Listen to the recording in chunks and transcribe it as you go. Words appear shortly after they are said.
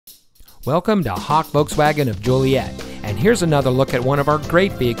Welcome to Hawk Volkswagen of Joliet, and here's another look at one of our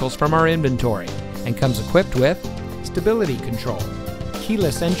great vehicles from our inventory, and comes equipped with stability control,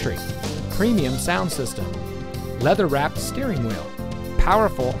 keyless entry, premium sound system, leather-wrapped steering wheel,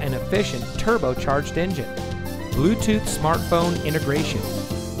 powerful and efficient turbocharged engine, Bluetooth smartphone integration,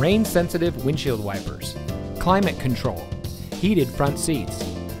 rain-sensitive windshield wipers, climate control, heated front seats,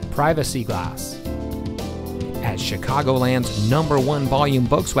 privacy glass. As Chicagoland's #1 volume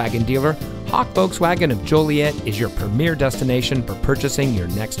Volkswagen dealer, Hawk Volkswagen of Joliet is your premier destination for purchasing your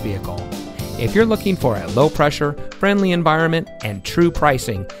next vehicle. If you're looking for a low-pressure, friendly environment and true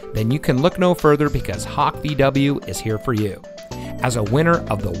pricing, then you can look no further because Hawk VW is here for you. As a winner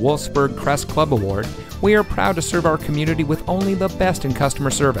of the Wolfsburg Crest Club Award, we are proud to serve our community with only the best in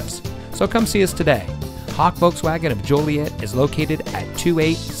customer service. So come see us today. Hawk Volkswagen of Joliet is located at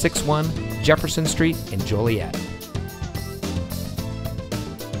 2861 Jefferson Street in Joliet.